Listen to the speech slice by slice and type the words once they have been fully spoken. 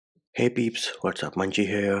Hey peeps, what's up? Munchie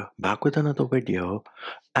here, back with another video.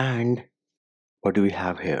 And what do we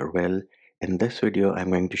have here? Well, in this video, I'm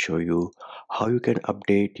going to show you how you can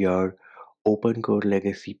update your OpenCore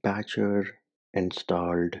Legacy Patcher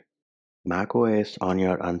installed macOS on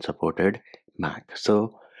your unsupported Mac.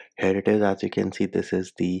 So here it is. As you can see, this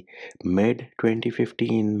is the mid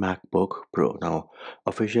 2015 MacBook Pro. Now,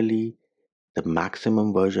 officially, the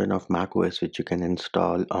maximum version of macOS which you can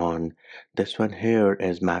install on this one here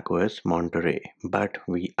is macOS Monterey, but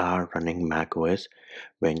we are running macOS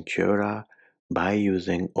Ventura by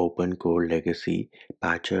using OpenCore Legacy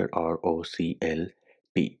Patcher or OCLP.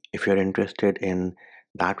 If you're interested in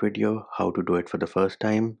that video, how to do it for the first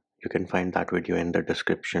time, you can find that video in the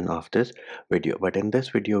description of this video. But in this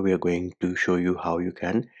video, we are going to show you how you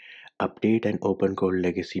can update an OpenCore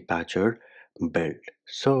Legacy Patcher build.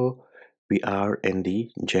 So we are in the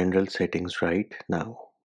general settings right now.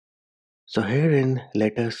 So herein,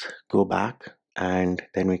 let us go back and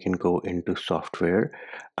then we can go into software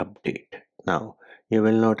update. Now you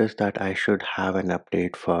will notice that I should have an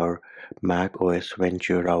update for macOS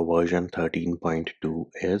Ventura version 13.2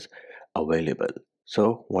 is available.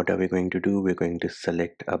 So what are we going to do? We're going to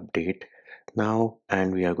select update now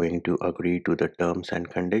and we are going to agree to the terms and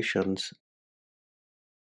conditions.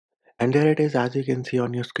 And there it is, as you can see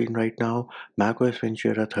on your screen right now, macOS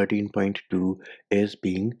Ventura 13.2 is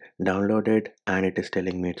being downloaded and it is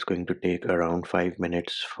telling me it's going to take around 5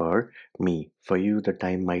 minutes for me. For you, the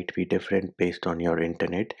time might be different based on your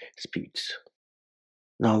internet speeds.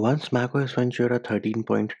 Now, once macOS Ventura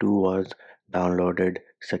 13.2 was downloaded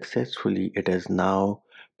successfully, it is now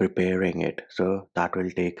preparing it. So that will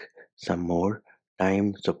take some more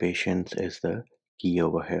time. So patience is the key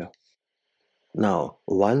over here. Now,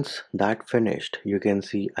 once that finished, you can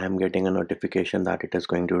see I'm getting a notification that it is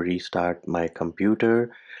going to restart my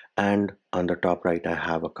computer, and on the top right I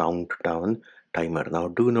have a countdown timer. Now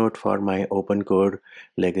do note, for my OpenCore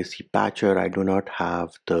Legacy Patcher, I do not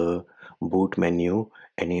have the boot menu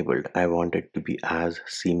enabled. I want it to be as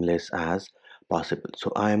seamless as possible.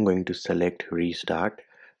 So I am going to select restart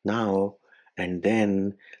now, and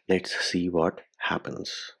then let's see what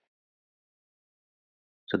happens.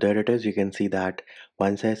 So there it is. You can see that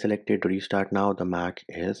once I selected restart now, the Mac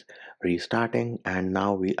is restarting, and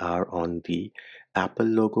now we are on the Apple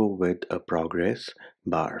logo with a progress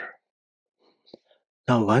bar.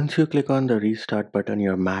 Now once you click on the restart button,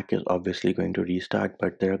 your Mac is obviously going to restart,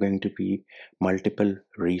 but there are going to be multiple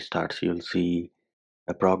restarts. You'll see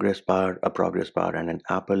a progress bar, and an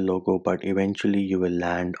Apple logo, but eventually you will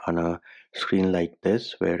land on a screen like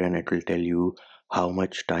this wherein it will tell you how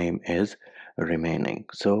much time is remaining.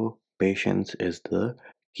 So patience is the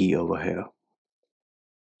key over here.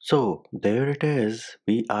 So there it is.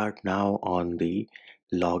 We are now on the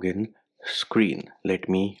login screen. Let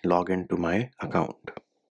me log into my account.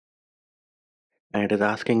 And it is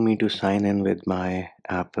asking me to sign in with my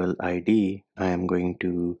Apple ID. I am going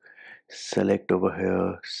to select over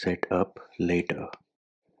here, set up later.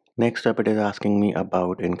 Next up, it is asking me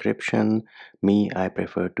about encryption. I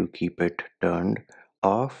prefer to keep it turned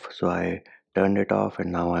off. So I turned it off,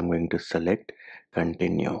 and now I'm going to select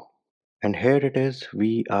continue. And here it is.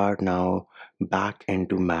 We are now back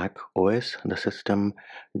into Mac OS. The system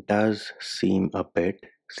does seem a bit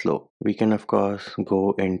slow. We can of course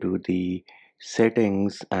go into the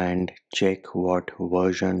settings and check what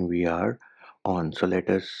version we are on. So let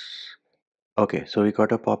us Okay, so we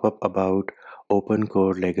got a pop-up about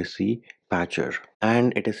OpenCore Legacy Patcher,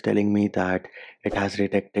 and it is telling me that it has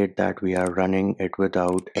detected that we are running it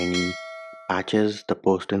without any patches, the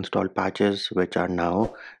post-install patches, which are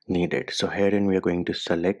now needed. So herein we are going to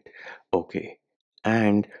select OK.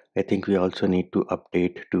 And I think we also need to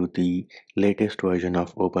update to the latest version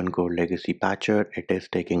of OpenCore Legacy Patcher. It is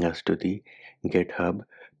taking us to the GitHub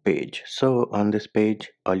page. So on this page,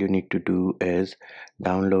 all you need to do is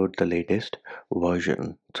download the latest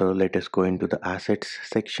version. So let us go into the assets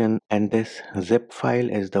section, and this zip file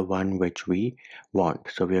is the one which we want.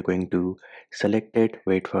 So we are going to select it,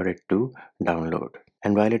 wait for it to download.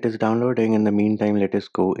 And while it is downloading, in the meantime, let us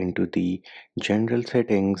go into the general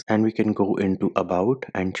settings, and we can go into about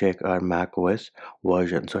and check our macOS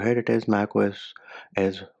version. So here it is, macOS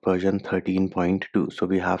is version 13.2. So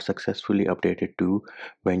we have successfully updated to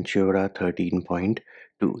Ventura 13.2.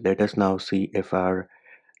 Let us now see if our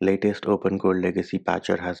latest OpenCore Legacy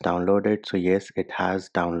Patcher has downloaded. So yes, it has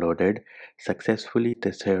downloaded successfully.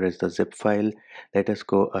 This here is the zip file. Let us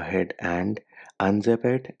go ahead and unzip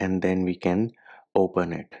it, and then we can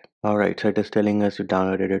open it. Alright, so it is telling us you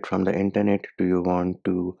downloaded it from the internet. Do you want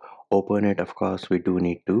to open it? Of course, we do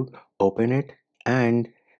need to open it. And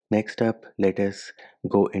Next up, let us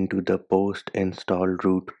go into the post install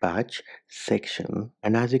root patch section.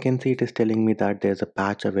 And as you can see, it is telling me that there's a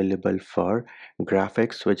patch available for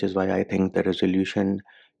graphics, which is why I think the resolution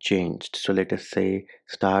changed. So let us say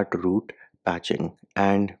start root patching,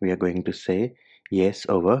 and we are going to say yes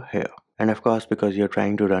over here. And of course, because you're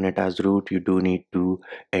trying to run it as root, you do need to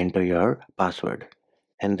enter your password.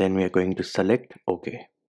 And then we are going to select OK.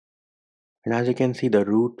 And as you can see, the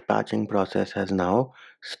root patching process has now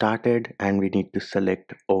started, and we need to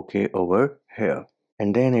select OK over here.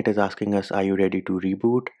 And then it is asking us, are you ready to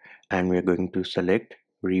reboot? And we're going to select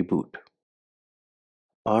reboot.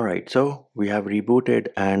 Alright, so we have rebooted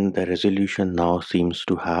and the resolution now seems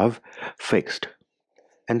to have fixed.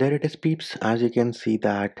 And there it is, peeps. As you can see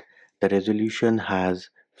that the resolution has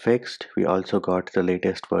fixed. We also got the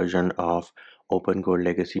latest version of OpenCore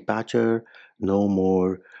Legacy Patcher. No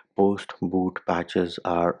more post-boot patches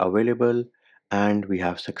are available. And we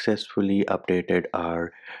have successfully updated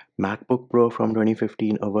our MacBook Pro from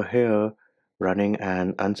 2015 over here, running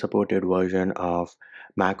an unsupported version of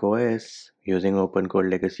macOS using OpenCore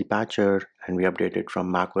Legacy Patcher. And we updated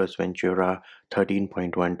from macOS Ventura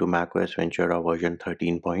 13.1 to macOS Ventura version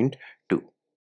 13.2.